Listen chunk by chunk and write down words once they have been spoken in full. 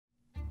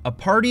A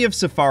party of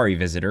safari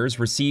visitors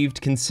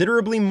received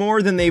considerably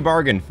more than they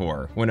bargained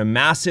for when a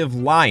massive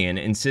lion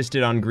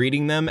insisted on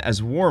greeting them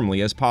as warmly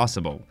as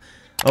possible.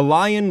 A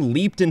lion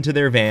leaped into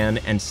their van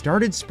and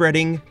started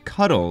spreading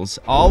cuddles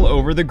all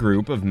over the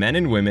group of men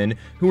and women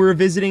who were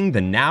visiting the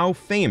now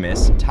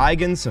famous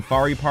Taigan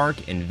Safari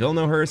Park in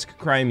Vilnohirsk,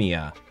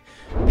 Crimea.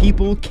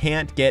 People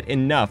can't get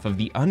enough of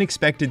the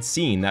unexpected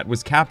scene that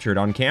was captured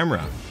on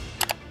camera.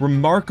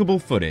 Remarkable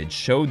footage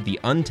showed the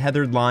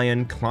untethered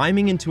lion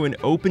climbing into an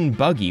open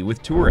buggy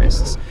with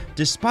tourists,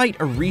 despite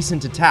a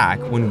recent attack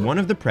when one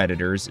of the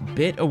predators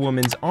bit a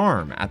woman's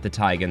arm at the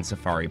Taigan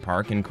Safari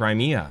Park in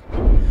Crimea.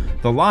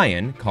 The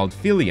lion, called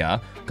Filia,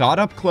 got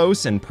up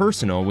close and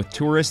personal with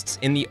tourists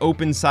in the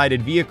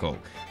open-sided vehicle,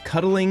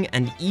 cuddling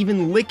and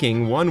even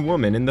licking one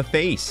woman in the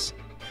face.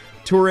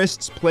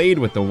 Tourists played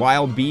with the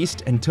wild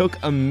beast and took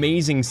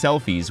amazing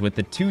selfies with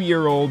the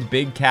 2-year-old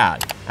big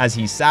cat as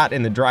he sat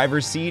in the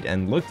driver's seat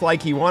and looked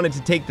like he wanted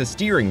to take the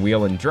steering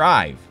wheel and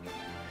drive.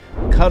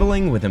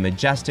 Cuddling with a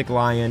majestic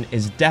lion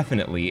is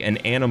definitely an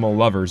animal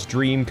lover's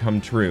dream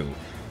come true,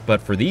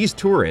 but for these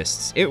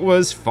tourists, it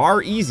was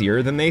far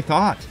easier than they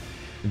thought.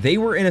 They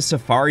were in a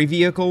safari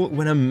vehicle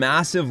when a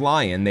massive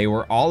lion they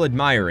were all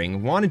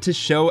admiring wanted to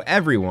show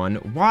everyone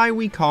why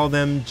we call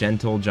them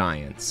gentle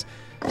giants.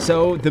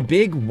 So the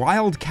big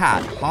wild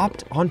cat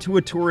hopped onto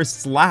a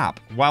tourist's lap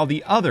while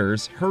the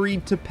others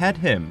hurried to pet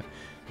him.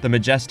 The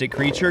majestic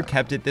creature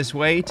kept it this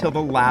way till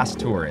the last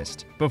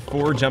tourist,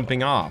 before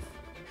jumping off.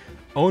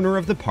 Owner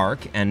of the park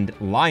and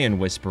lion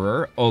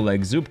whisperer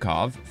Oleg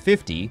Zubkov,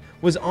 50,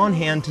 was on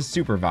hand to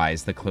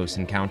supervise the close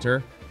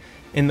encounter.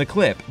 In the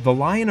clip, the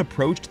lion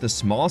approached the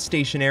small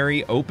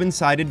stationary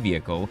open-sided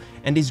vehicle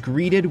and is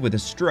greeted with a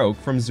stroke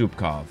from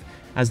Zubkov,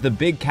 as the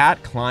big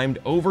cat climbed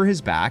over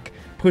his back,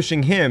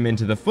 pushing him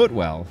into the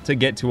footwell to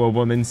get to a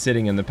woman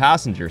sitting in the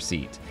passenger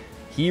seat.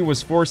 He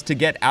was forced to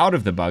get out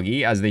of the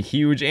buggy as the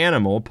huge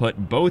animal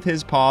put both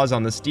his paws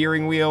on the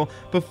steering wheel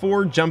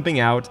before jumping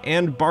out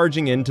and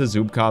barging into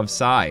Zubkov's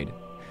side.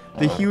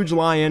 The huge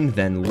lion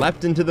then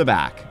leapt into the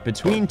back,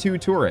 between two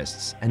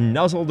tourists, and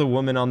nuzzled a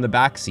woman on the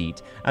back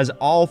seat as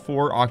all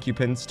 4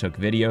 occupants took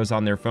videos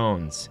on their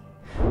phones.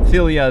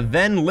 Filia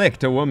then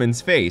licked a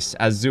woman's face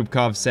as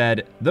Zubkov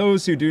said,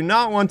 "Those who do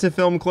not want to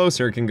film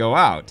closer can go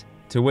out,"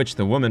 to which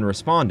the woman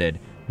responded,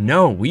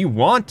 "No, we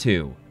want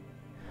to."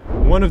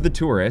 One of the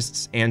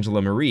tourists,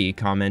 Angela Marie,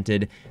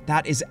 commented,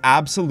 "That is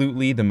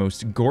absolutely the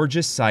most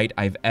gorgeous sight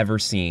I've ever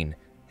seen.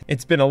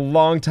 It's been a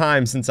long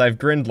time since I've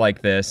grinned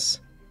like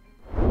this."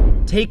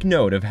 Take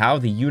note of how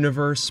the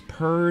universe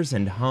purrs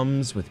and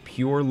hums with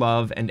pure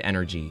love and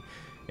energy.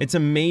 It's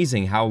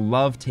amazing how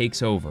love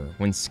takes over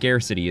when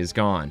scarcity is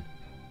gone.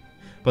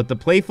 But the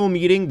playful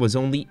meeting was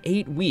only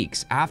 8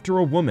 weeks after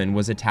a woman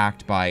was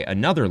attacked by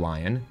another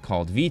lion,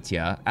 called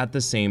Vitya, at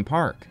the same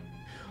park.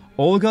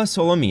 Olga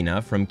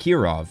Solomina from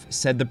Kirov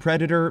said the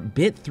predator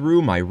bit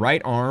through my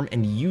right arm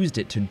and used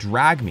it to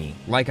drag me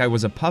like I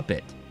was a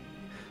puppet.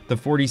 The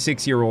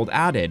 46-year-old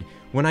added,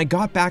 "When I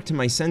got back to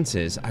my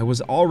senses, I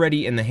was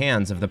already in the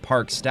hands of the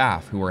park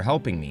staff who were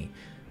helping me.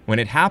 When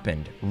it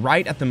happened,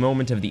 right at the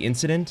moment of the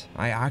incident,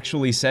 I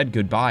actually said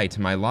goodbye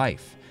to my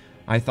life.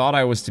 I thought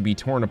I was to be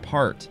torn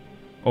apart.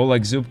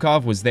 Oleg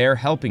Zubkov was there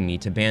helping me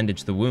to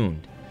bandage the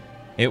wound.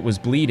 It was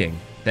bleeding,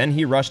 then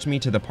he rushed me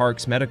to the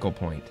park's medical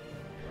point."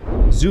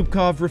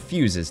 Zubkov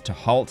refuses to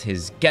halt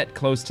his get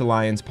close to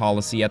lions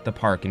policy at the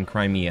park in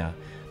Crimea,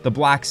 the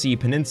Black Sea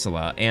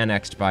Peninsula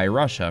annexed by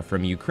Russia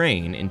from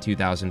Ukraine in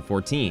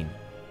 2014.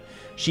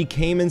 She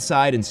came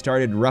inside and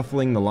started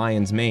ruffling the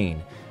lion's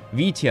mane.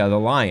 Vitya the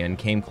lion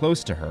came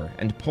close to her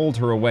and pulled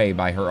her away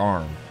by her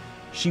arm.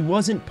 She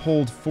wasn't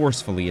pulled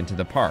forcefully into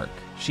the park.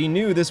 She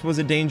knew this was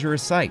a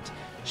dangerous site.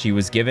 She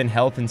was given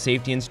health and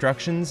safety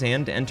instructions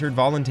and entered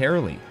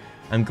voluntarily.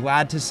 I'm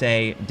glad to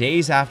say,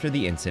 days after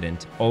the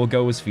incident,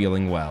 Olga was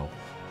feeling well.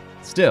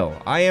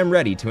 Still, I am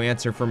ready to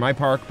answer for my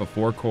park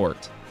before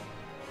court.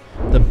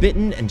 The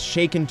bitten and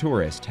shaken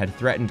tourist had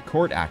threatened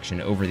court action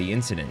over the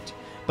incident,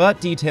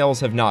 but details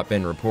have not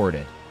been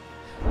reported.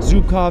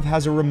 Zubkov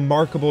has a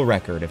remarkable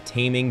record of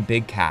taming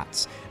big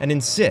cats and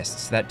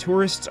insists that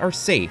tourists are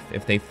safe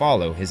if they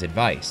follow his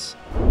advice.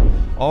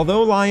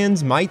 Although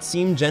lions might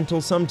seem gentle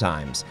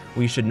sometimes,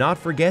 we should not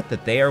forget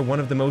that they are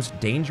one of the most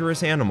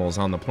dangerous animals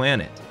on the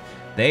planet.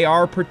 They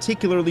are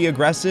particularly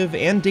aggressive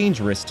and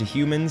dangerous to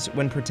humans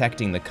when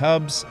protecting the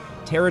cubs,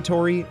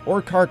 territory,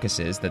 or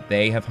carcasses that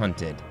they have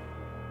hunted.